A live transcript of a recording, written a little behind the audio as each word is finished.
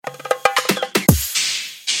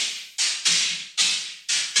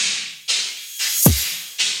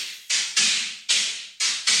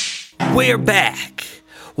We're back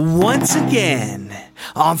once again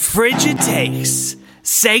on Frigid Takes,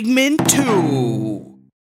 segment 2.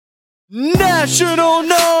 National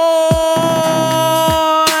Noise!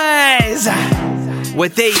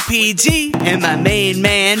 With APG and my main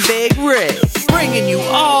man, Big Rick, bringing you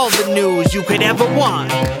all the news you could ever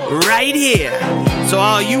want right here. So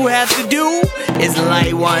all you have to do is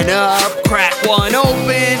light one up, crack one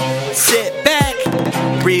open, sit back,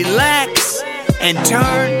 relax, and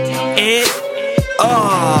turn it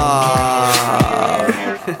up.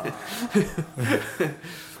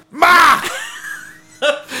 Ma!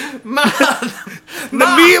 The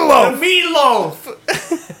meatloaf.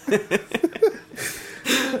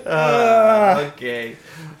 Okay.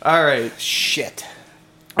 All right. Shit.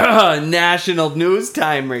 National news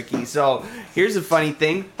time, Ricky. So here's a funny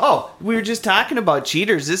thing. Oh, we were just talking about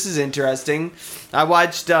cheaters. This is interesting. I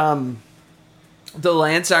watched the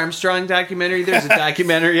Lance Armstrong documentary. There's a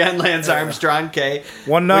documentary on Lance Armstrong. Okay,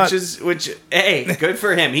 one nut. Hey, good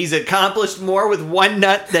for him. He's accomplished more with one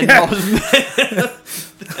nut than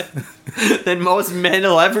most men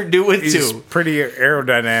will ever do with He's two. Pretty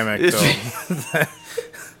aerodynamic, though.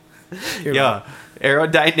 Yeah,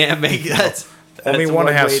 aerodynamic. That's only one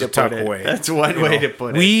has to tuck tuck away. That's one way to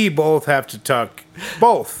put it. We both have to tuck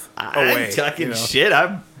both away. I'm tucking shit.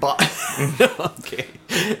 I'm okay.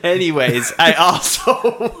 Anyways, I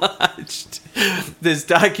also watched this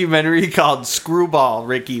documentary called Screwball,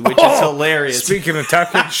 Ricky, which is hilarious. Speaking of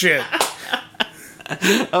tucking shit.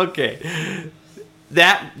 Okay.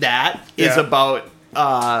 That is about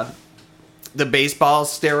the baseball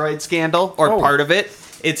steroid scandal, or part of it.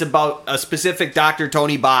 It's about a specific Dr.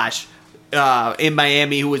 Tony Bosch in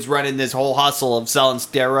Miami who was running this whole hustle of selling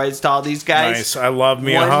steroids to all these guys. Nice. I love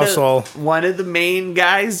me a hustle. One of the main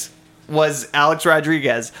guys was Alex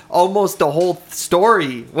Rodriguez. Almost the whole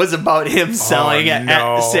story was about him selling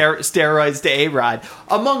steroids to A-Rod,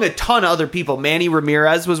 among a ton of other people. Manny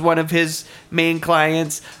Ramirez was one of his main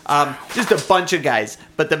clients. Just a bunch of guys.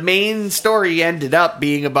 But the main story ended up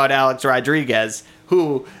being about Alex Rodriguez,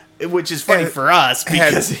 which is funny for us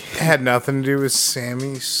because had nothing to do with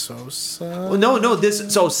Sammy Sosa. Well, no.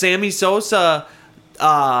 So Sammy Sosa,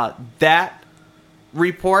 that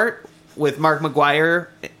report with Mark McGuire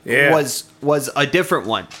was a different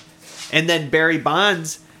one, and then Barry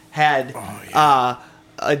Bonds had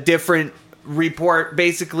a different report,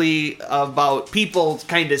 basically about people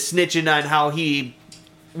kind of snitching on how he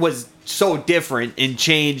was so different and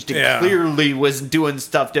changed and clearly was doing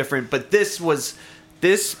stuff different. But this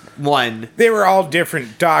one, they were all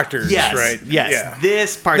different doctors, right? Yes. Yeah.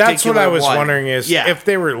 This particular That's what I was one, wondering is if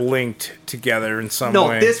they were linked together in some way.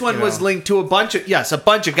 No, this one was linked to a bunch of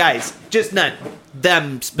guys, just not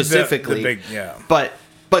them specifically. The big,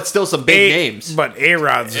 but still some big names. But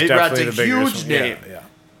A-Rod's definitely the biggest huge name. Yeah.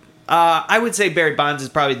 I would say Barry Bonds is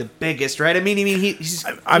probably the biggest, right? I mean, he's.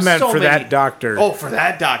 I meant for that doctor. Oh, for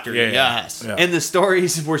that doctor, yes. Yeah. And the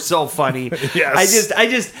stories were so funny. Yes.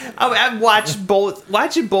 I watched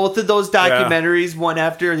watching both of those documentaries one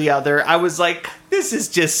after the other. I was like, this is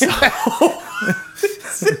just so.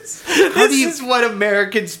 This is what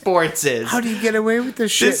American sports is. How do you get away with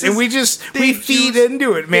this shit? And we feed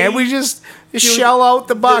into it, man. We just shell out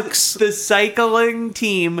the bucks. The cycling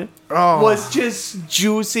team was just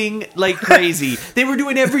juicing like crazy. They were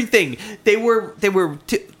doing everything. They were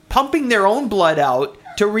pumping their own blood out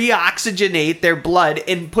to reoxygenate their blood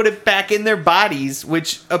and put it back in their bodies,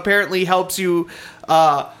 which apparently helps you,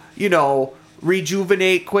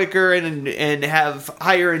 rejuvenate quicker and have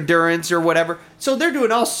higher endurance or whatever. So they're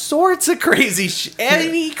doing all sorts of crazy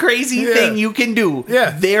any crazy thing you can do.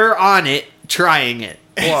 Yeah. They're on it, trying it.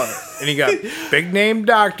 And you got big name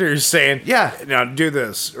doctors saying, now do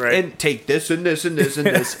this, right? And take this and this and this and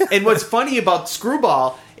this. And what's funny about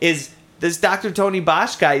Screwball is this Dr. Tony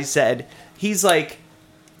Bosch guy said, he's like,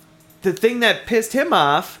 the thing that pissed him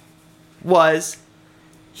off was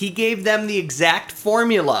he gave them the exact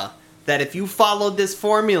formula that if you followed this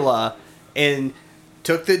formula and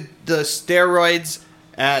took the steroids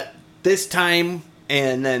at this time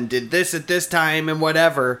and then did this at this time and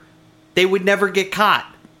whatever, they would never get caught.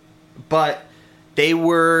 But they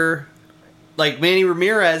were, like Manny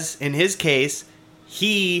Ramirez, in his case,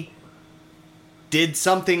 he did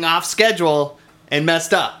something off schedule and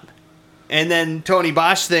messed up. And then Tony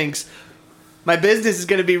Bosch thinks, my business is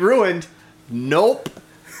going to be ruined. Nope.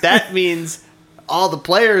 That means all the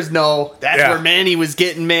players know that's where Manny was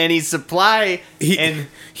getting Manny's supply.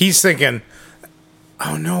 He's thinking,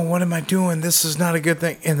 oh no, what am I doing? This is not a good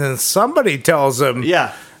thing. And then somebody tells him,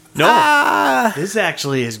 this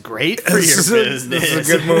actually is great for your business. This is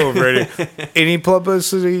a good move, right? Any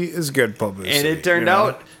publicity is good publicity. And it turned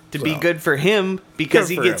out to be good for him because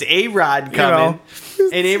Good he for gets him. A-Rod coming.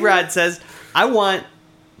 And A-Rod says, I want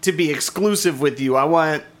to be exclusive with you. I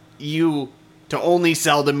want you to only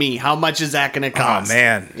sell to me. How much is that going to cost? Oh,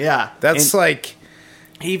 man. Yeah. That's And like...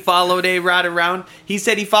 he followed A-Rod around. He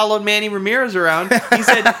said he followed Manny Ramirez around.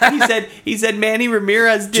 He said Manny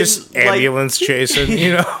Ramirez didn't Just ambulance chasing,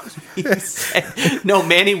 you know? He said, no,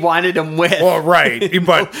 Manny wanted him with. Well, right.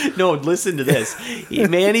 But No, listen to this.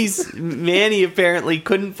 Manny apparently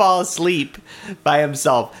couldn't fall asleep by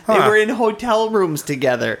himself. They Huh. were in hotel rooms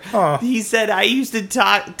together. Huh. He said, I used to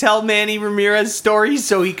tell Manny Ramirez stories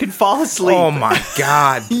so he could fall asleep. oh, my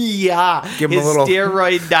God. Yeah. Give him his a little-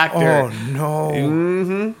 steroid doctor. Oh, no.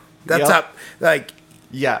 Mm-hmm. That's Yep. up. Like,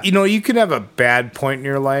 Yeah. you know, you can have a bad point in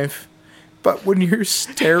your life, but when your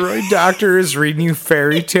steroid doctor is reading you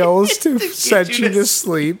fairy tales to set you to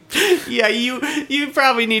sleep. Yeah, you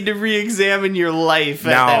probably need to re-examine your life at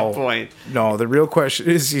that point. No, the real question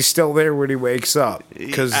is he still there when he wakes up?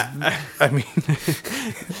 Because, I mean...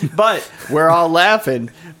 But we're all laughing.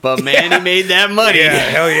 But Manny made that money. Yeah,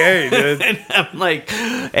 hell yeah, he did. And I'm like,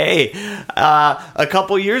 hey, a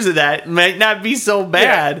couple years of that might not be so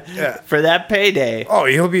bad Yeah. for that payday. Oh,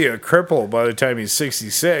 he'll be a cripple by the time he's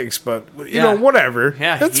 66, but, you Yeah. know, whatever.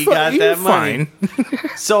 Yeah, That's he fine. got He's that money.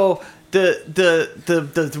 fine. So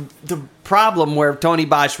the problem where Tony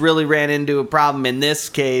Bosch really ran into a problem in this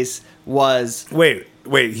case was Wait,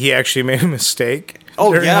 he actually made a mistake?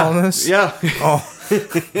 oh during yeah all this? yeah Oh,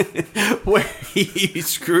 where he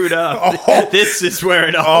screwed up. This is where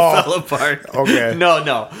it all fell apart. Okay.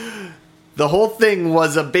 No. The whole thing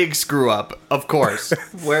was a big screw up, of course.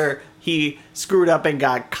 Where he screwed up and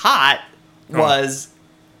got caught was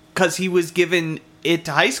because he was giving it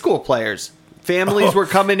to high school players. Families were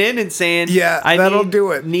coming in and saying, Yeah, I that'll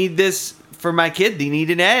do it." need this for my kid. They need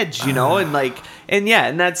an edge, you know, and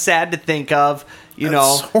that's sad to think of, you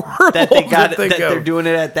know, That's horrible that they got to think that they're of. doing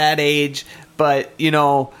it at that age. But you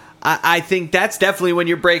know, I think that's definitely when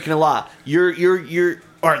you're breaking a law. You're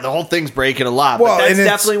or the whole thing's breaking a law. Well, But that's and it's-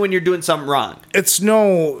 definitely when you're doing something wrong.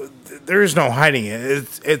 there is no hiding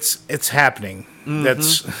it. It's happening.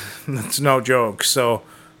 Mm-hmm. That's no joke. So,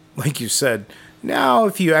 like you said, now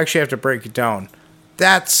if you actually have to break it down,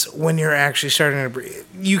 that's when you're actually starting to break.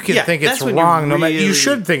 You can Yeah, think it's that's when you're wrong. No matter, you really-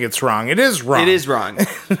 should think it's wrong. It is wrong. It is wrong.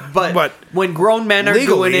 But, But when grown men are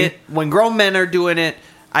legally- doing it,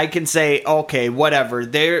 I can say, okay, whatever.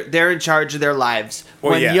 They're in charge of their lives.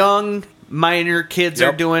 Well, when yeah. young minor kids are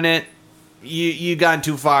Yep. doing it, you gone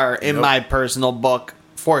too far in Yep. my personal book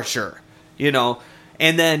for sure. You know.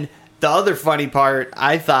 And then the other funny part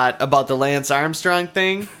I thought about the Lance Armstrong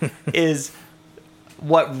thing is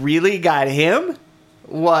what really got him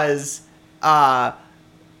was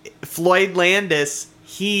Floyd Landis.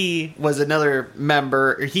 He was another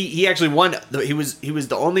member. He actually won. He was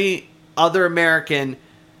the only other American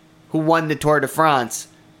who won the Tour de France.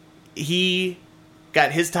 He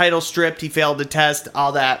got his title stripped. He failed the test.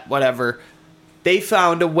 All that, whatever. They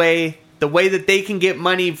found a way. The way that they can get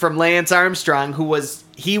money from Lance Armstrong,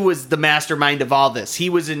 he was the mastermind of all this. He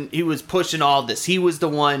was pushing all this. He was the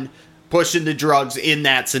one pushing the drugs in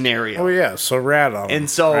that scenario. Oh yeah, so rat on him. And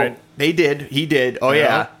so right? he did. Oh Yeah.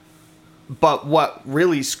 yeah. But what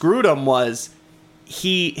really screwed him was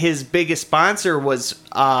his biggest sponsor was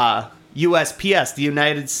USPS,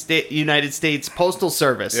 the United States Postal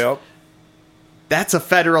Service. Yep. That's a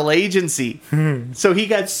federal agency. So he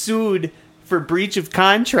got sued for breach of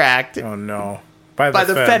contract Oh no. by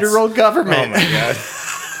the feds. federal Oh government. my god.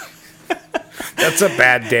 That's a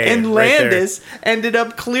bad day. And right there. Landis ended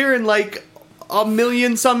up clearing like $1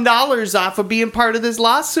 million some off of being part of this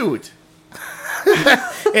lawsuit.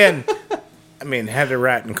 And I mean, had a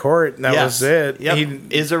rat in court, and that was it. Yep. He-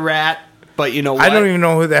 Is a rat, but you know what? I don't even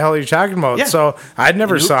know who the hell you're talking about. Yeah. So I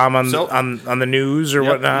never Nope. saw him on So- on the news or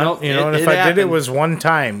Yep. whatnot. Nope. You know, and It if I did, it happened. was one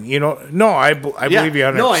time. You know, no, I believe you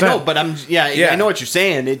 100%. No, I know, but I Yeah. know what you're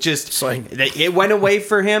saying. It just It's like- it went away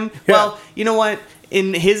for him. Yeah. Well, you know what?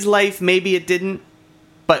 In his life, maybe it didn't,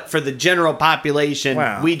 but for the general population,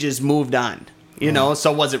 Wow. we just moved on. You know,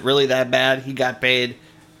 so was it really that bad? He got paid.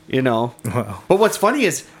 You know, Well. but what's funny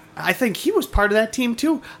is I think he was part of that team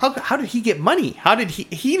too. How did he get money? How did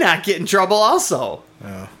he not get in trouble also?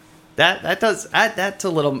 Yeah. That's a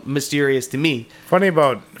little mysterious to me. Funny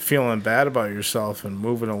about feeling bad about yourself and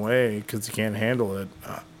moving away because you can't handle it.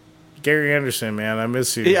 Gary Anderson, man, I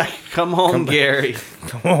miss you. Yeah, come home, Gary,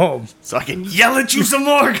 Come home. so I can yell at you some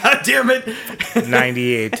more. God damn it!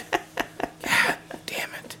 98. God damn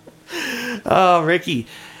it. Oh, Ricky,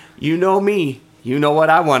 you know me. You know what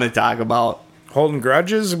I want to talk about. Holding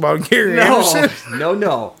grudges about Gary Anderson?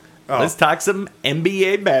 No. Oh. Let's talk some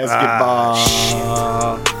NBA basketball.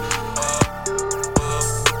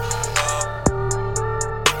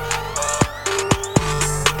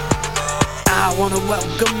 I want to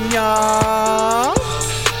welcome y'all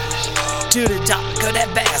to the talk of that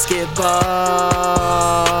basketball.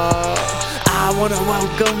 I want to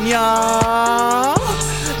welcome y'all.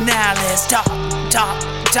 Now let's talk,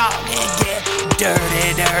 and get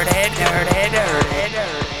dirty.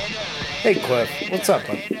 Hey, Cliff, what's up,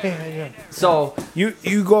 bud? Hey, how you doing? So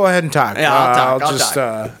You go ahead and talk. Yeah, I'll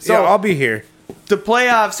talk. So I'll be here. the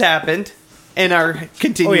playoffs happened and are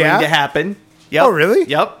continuing to happen. Yep. Oh, really?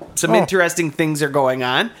 Yep. Some interesting things are going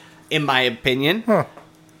on, in my opinion. Huh.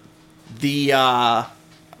 The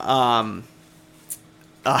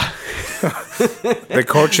The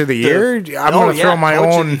coach of the year? I'm going to throw my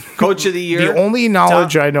own. Coach of the year. The only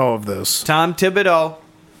knowledge I know of this. Tom Thibodeau.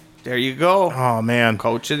 There you go. Oh, man.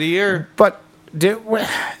 Coach of the year. But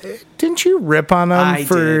didn't you rip on him I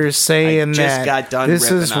for did. saying I just that got done this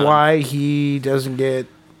ripping is on him. why he doesn't get,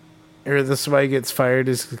 or this is why he gets fired,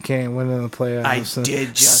 is he can't win in the playoffs? I And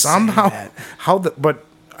did just somehow say that. but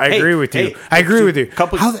I agree with you. hey, I agree with you.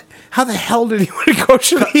 couple- How the hell did he win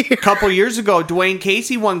Coach of the Year? A couple years ago, Dwayne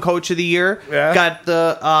Casey won Coach of the Year. Yeah. Got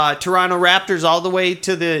the Toronto Raptors all the way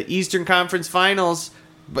to the Eastern Conference Finals,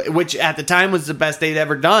 which at the time was the best they'd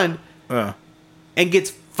ever done, and gets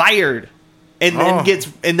fired, and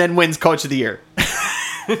then wins Coach of the Year.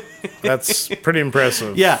 That's pretty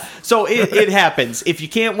impressive. Yeah, so it happens. If you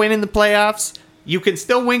can't win in the playoffs, you can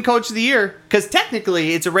still win Coach of the Year because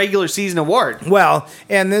technically it's a regular season award. Well,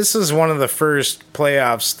 and this is one of the first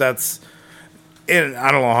playoffs that's in,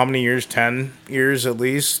 I don't know how many years, 10 years at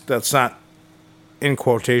least. That's not in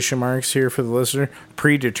quotation marks here for the listener,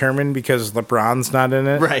 predetermined because LeBron's not in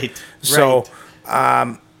it. Right. So,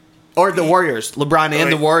 or the Warriors, LeBron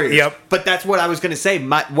and the Warriors. Yep. But that's what I was going to say.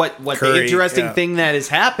 What Curry, the interesting thing that has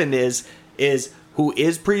happened is who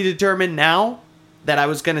is predetermined now that I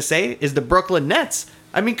was going to say is the Brooklyn Nets.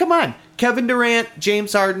 I mean, come on. Kevin Durant,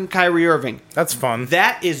 James Harden, Kyrie Irving. that's fun.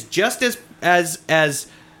 That is just as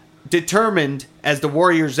determined as the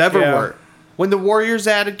Warriors ever were. When the Warriors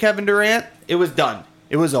added Kevin Durant, it was done.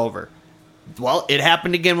 It was over. Well, it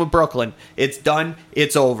happened again with Brooklyn. It's done.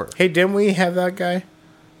 It's over. Hey, didn't we have that guy?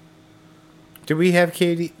 Did we have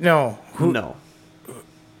KD? No. No.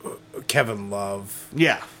 Kevin Love.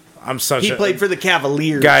 Yeah. I'm such He a... played for the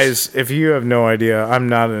Cavaliers. Guys, if you have no idea, I'm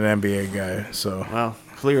not an NBA guy, so... Well,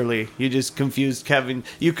 clearly, you just confused Kevin.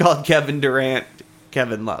 You called Kevin Durant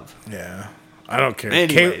Kevin Love. Yeah. I don't care.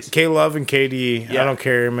 Anyways. K Love and KD, Yeah. I don't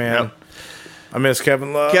care, man. Yep. I miss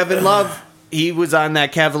Kevin Love. Kevin Love, he was on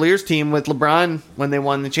that Cavaliers team with LeBron when they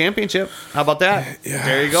won the championship. How about that? Yeah,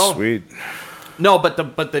 There you go. Sweet. No, but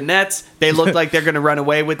the Nets, they look like they're going to run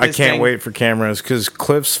away with I this can't thing. wait for cameras because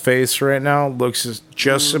Cliff's face right now looks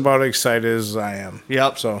just about excited as I am.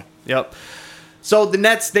 Yep. So Yep. So the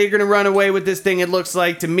Nets, they're going to run away with this thing, it looks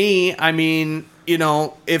like to me. I mean, you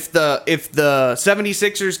know, if the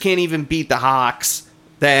 76ers can't even beat the Hawks,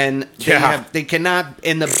 then they cannot,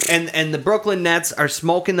 and the Brooklyn Nets are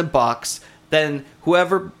smoking the Bucks, then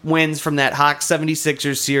whoever wins from that Hawks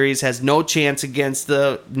 76ers series has no chance against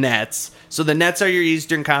the Nets. So the Nets are your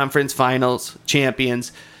Eastern Conference Finals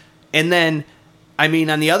champions. And then, I mean,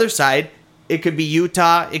 on the other side, it could be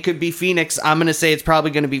Utah, it could be Phoenix. I'm going to say it's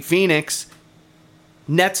probably going to be Phoenix.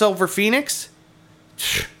 Nets over Phoenix?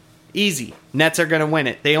 Easy. Nets are going to win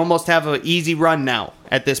it. They almost have an easy run now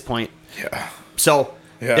at this point. yeah. So,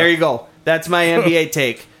 there you go. That's my NBA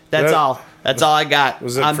take. That's all. That's all I got.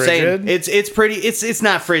 Was it I'm frigid? saying it's pretty. It's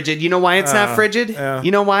not frigid. You know why it's not frigid? Yeah. You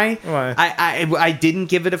know why? Why? I didn't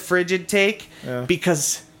give it a frigid take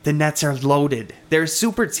because the Nets are loaded. They're a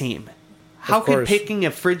super team. How could picking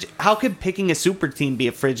a super team be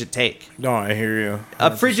a frigid take? No, I hear you.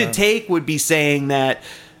 100%. A frigid take would be saying that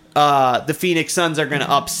the Phoenix Suns are going to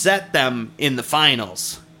upset them in the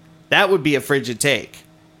finals. That would be a frigid take.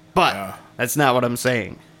 But that's not what I'm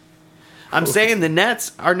saying. I'm saying the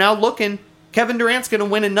Nets are now looking. Kevin Durant's going to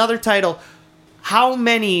win another title. How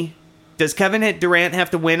many does Kevin Durant have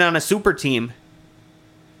to win on a super team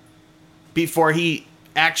before he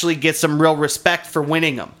actually gets some real respect for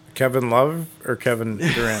winning them? Kevin Love or Kevin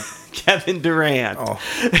Durant? Kevin Durant. Oh.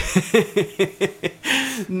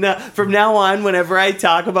 No, from now on, whenever I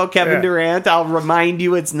talk about Kevin Durant, I'll remind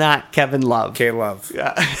you it's not Kevin Love. K Love.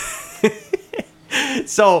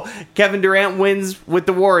 So, Kevin Durant wins with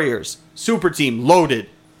the Warriors. Super team, loaded.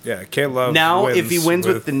 Yeah, K Love. Now, if he wins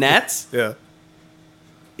with the Nets,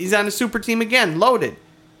 he's on a super team again, loaded.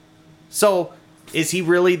 So, is he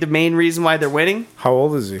really the main reason why they're winning? How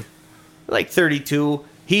old is he? Like 32.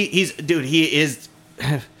 He is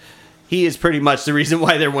he is pretty much the reason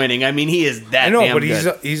why they're winning. I mean, he is that. I know, damn but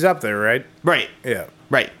good. he's up there, right? Right. Yeah.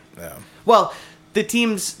 Right. Yeah. Well, the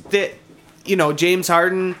teams that James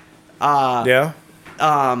Harden, Yeah.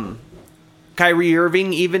 Kyrie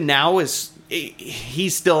Irving, even now,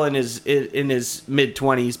 he's still in his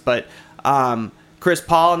mid-20s, but Chris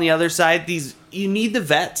Paul on the other side, you need the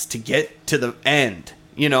vets to get to the end.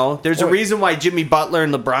 You know, there's a reason why Jimmy Butler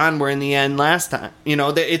and LeBron were in the end last time. You know,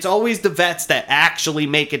 it's always the vets that actually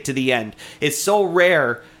make it to the end. It's so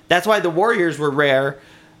rare. That's why the Warriors were rare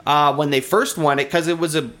when they first won it, because it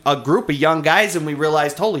was a group of young guys, and we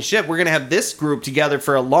realized, holy shit, we're going to have this group together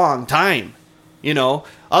for a long time. You know,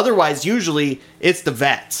 otherwise, usually it's the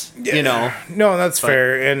vets, you know. No, that's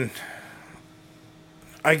fair. And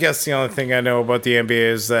I guess the only thing I know about the NBA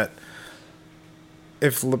is that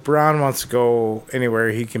if LeBron wants to go anywhere,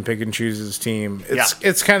 he can pick and choose his team.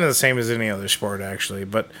 It's kind of the same as any other sport, actually.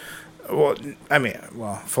 But,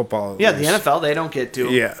 football. Yeah, the NFL, they don't get to.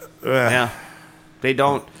 Yeah. Yeah. They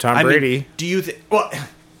don't. Tom Brady. Do you think... Well,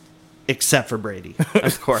 except for Brady,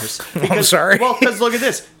 of course. I'm sorry. Well, because look at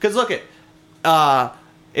this. Because look at...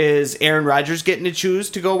 is Aaron Rodgers getting to choose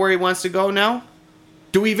to go where he wants to go now?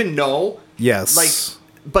 Do we even know? Yes.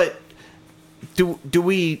 But do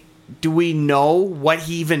we know what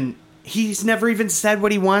he's never even said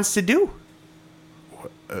what he wants to do?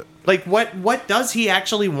 What does he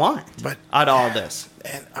actually want out of all this?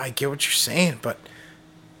 And I get what you're saying, but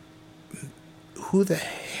who the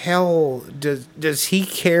hell does he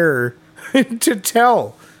care to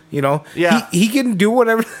tell? You know, yeah. He can do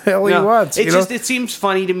whatever the hell he wants. It seems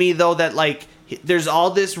funny to me though that there's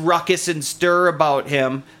all this ruckus and stir about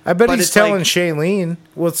him. I bet he's telling Shailene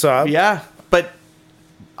what's up. Yeah, but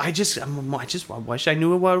I just wish I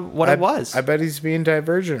knew what it was. I bet he's being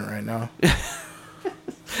divergent right now.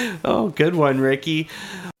 Oh, good one, Ricky.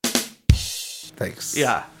 Thanks.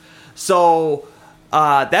 Yeah. So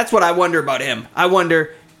that's what I wonder about him. I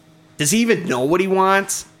wonder, does he even know what he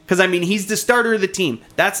wants? Because, I mean, he's the starter of the team.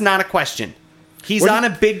 That's not a question. He's on a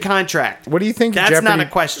big contract. What do you think? That's not a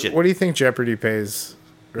question. What do you think Jeopardy pays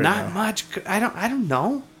right now? Not much. I don't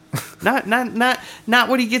know. not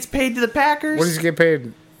what he gets paid to the Packers. What does he get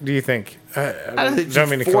paid, do you think? I don't think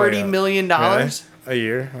 $40 million a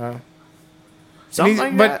year. Wow. Something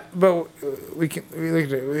like that. But we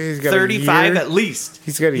looked at, he's got 35 at least.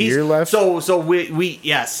 He's got a year left. So we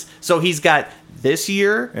yes. So he's got this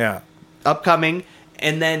year, upcoming,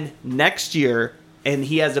 and then next year, and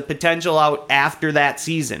he has a potential out after that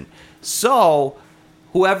season. So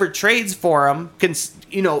whoever trades for him can,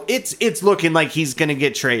 it's looking like he's going to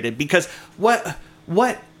get traded, because what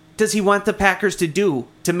does he want the Packers to do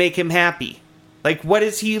to make him happy? Like, what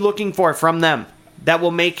is he looking for from them that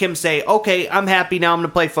will make him say, okay, I'm happy now, I'm going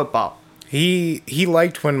to play football? He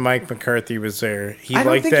liked when Mike McCarthy was there. I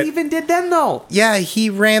don't think he even did then, though. Yeah, he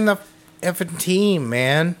ran the effing team,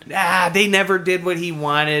 man. They never did what he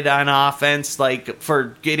wanted on offense, like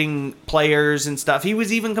for getting players and stuff. He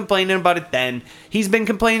was even complaining about it then. He's been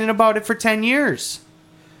complaining about it for 10 years.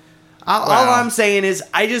 All I'm saying is,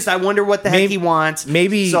 I wonder what the heck he wants.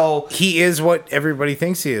 Maybe he is what everybody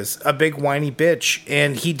thinks he is, a big whiny bitch,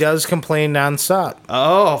 and he does complain nonstop.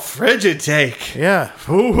 Oh, frigid take. Yeah.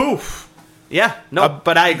 Ooh. Yeah, no,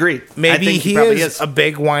 but I agree. Maybe I think he is a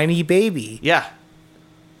big whiny baby. Yeah.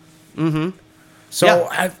 Mm-hmm. So,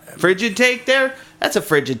 frigid take there? That's a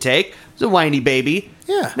frigid take. It's a whiny baby.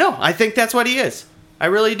 Yeah. No, I think that's what he is. I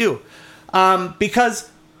really do. Because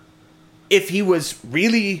if he was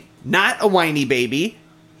really not a whiny baby,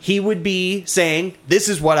 he would be saying, this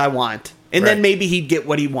is what I want. And then maybe he'd get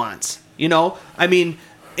what he wants. You know? I mean,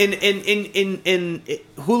 in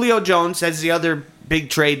Julio Jones, as the other big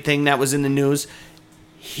trade thing that was in the news,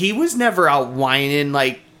 he was never out whining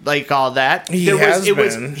like all that. He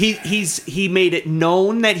made it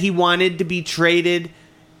known that he wanted to be traded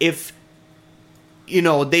if he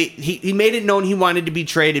made it known he wanted to be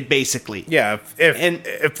traded, basically. Yeah,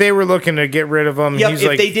 if they were looking to get rid of him, he's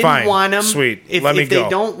if they didn't want him, sweet, if let me go. If they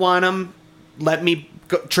don't want him, let me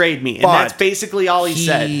trade me. And that's basically all he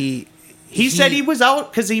said. He said he was out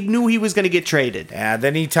because he knew he was going to get traded. Yeah,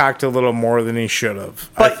 then he talked a little more than he should have.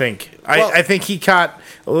 I think he caught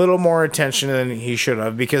a little more attention than he should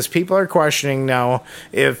have, because people are questioning now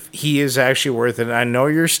if he is actually worth it. I know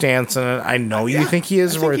your stance on it. I know you think he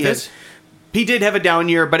is worth it. He did have a down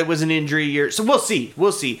year, but it was an injury year. So we'll see.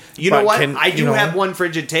 You know what? I do have one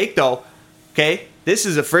frigid take, though. Okay? This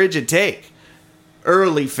is a frigid take.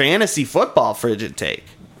 Early fantasy football frigid take.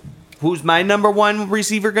 Who's my number one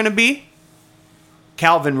receiver going to be?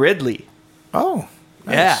 Calvin Ridley. Oh,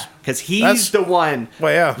 nice. Yeah, because he's the one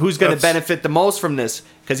who's going to benefit the most from this,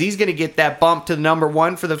 because he's going to get that bump to the number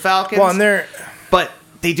one for the Falcons. Well, and but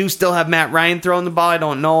they do still have Matt Ryan throwing the ball. I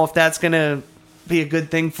don't know if that's going to be a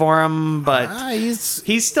good thing for him, but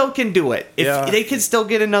he still can do it. If they could still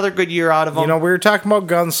get another good year out of him. You know, we were talking about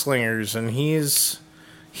gunslingers, and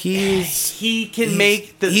he can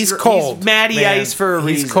make the. He's cold. He's Matty Ice for a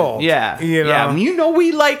reason. He's cold. Yeah, you know. Yeah. I mean, you know,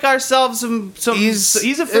 we like ourselves some. He's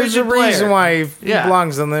a frigid There's a reason player. why he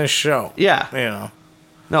belongs on this show. Yeah, you know.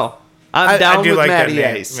 No, I'm down I do with like Matty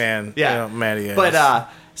that Ice, man. Yeah, you know, Matty Ice. But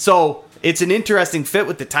so it's an interesting fit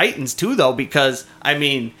with the Titans too, though, because I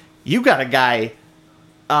mean, you got a guy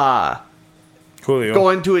Julio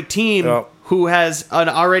going to a team who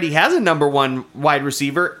already has a number one wide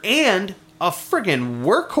receiver and a friggin'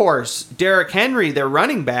 workhorse, Derrick Henry, their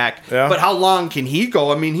running back. Yeah. But how long can he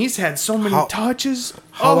go? I mean, he's had so many touches.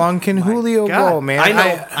 How long can Julio go, man?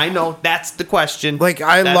 I know. That's the question. Like,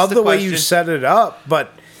 I love the way you set it up,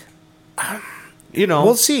 but you know,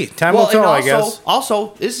 we'll see. Time will tell, I guess.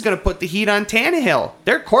 Also, this is going to put the heat on Tannehill.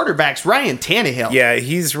 Their quarterback's Ryan Tannehill. Yeah,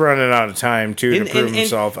 he's running out of time too to prove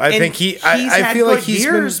himself. I think I feel like he's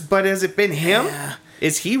years, been. But has it been him? Yeah.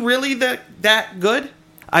 Is he really that good?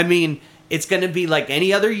 I mean, it's going to be like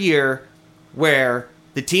any other year where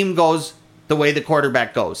the team goes the way the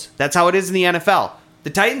quarterback goes. That's how it is in the NFL. The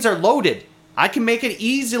Titans are loaded. I can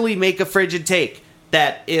easily make a frigid take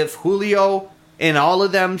that if Julio and all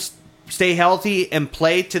of them stay healthy and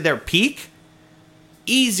play to their peak,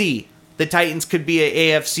 easy, the Titans could be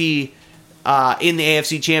in the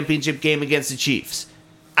AFC Championship game against the Chiefs.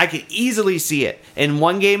 I could easily see it. In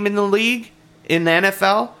one game in the league, in the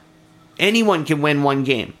NFL, anyone can win one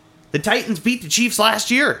game. The Titans beat the Chiefs last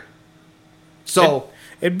year. So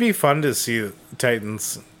it'd be fun to see the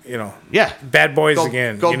Titans, you know. Yeah. Bad boys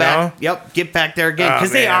again. Go you back. know? Yep. Get back there again.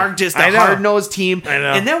 Because they are just a hard-nosed team. I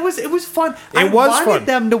know. And it was fun. I wanted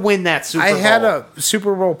them to win that Super Bowl. I had a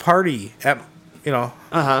Super Bowl party at, you know,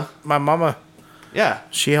 my mama. Yeah.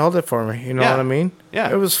 She held it for me. You know what I mean? Yeah.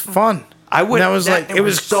 It was fun. I would. That was it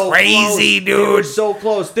was so crazy, close. dude. It was so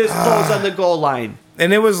close. This close on the goal line.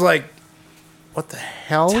 And it was like, what the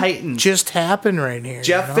hell Titans just happened right here?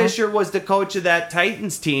 Jeff Fisher was the coach of that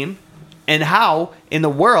Titans team. And how in the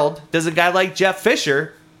world does a guy like Jeff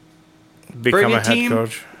Fisher become a head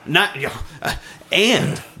coach?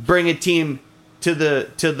 And bring a team to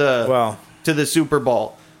the Super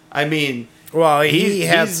Bowl. I mean, well, he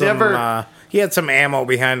had some ammo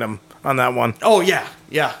behind him on that one. Oh yeah.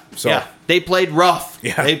 They played rough.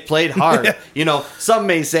 Yeah. They played hard. You know, some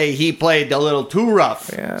may say he played a little too rough.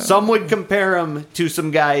 Yeah. Some would compare him to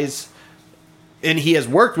some guys, and he has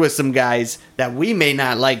worked with some guys that we may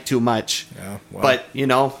not like too much. Yeah, well. But, you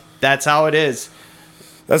know, that's how it is.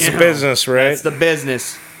 That's the business, right? That's the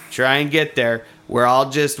business. Try and get there. We're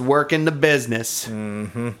all just working the business.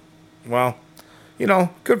 Mm-hmm. Well, you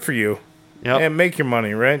know, good for you. Yep. And make your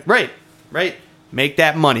money, right? Right. Make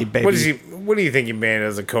that money, baby. What do you think he made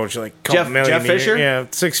as a coach? Like a couple million Jeff Fisher? Yeah,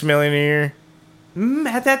 $6 million a year.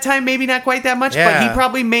 At that time, maybe not quite that much, Yeah. but he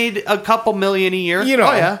probably made a couple million a year. You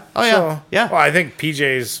know. Oh yeah. Well, I think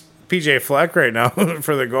PJ Fleck right now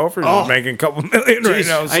for the Gophers is making a couple million right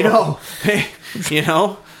now. So. I know. Hey, you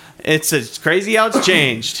know, it's crazy how it's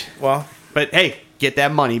changed. Well, but hey, get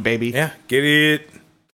that money, baby. Yeah, get it.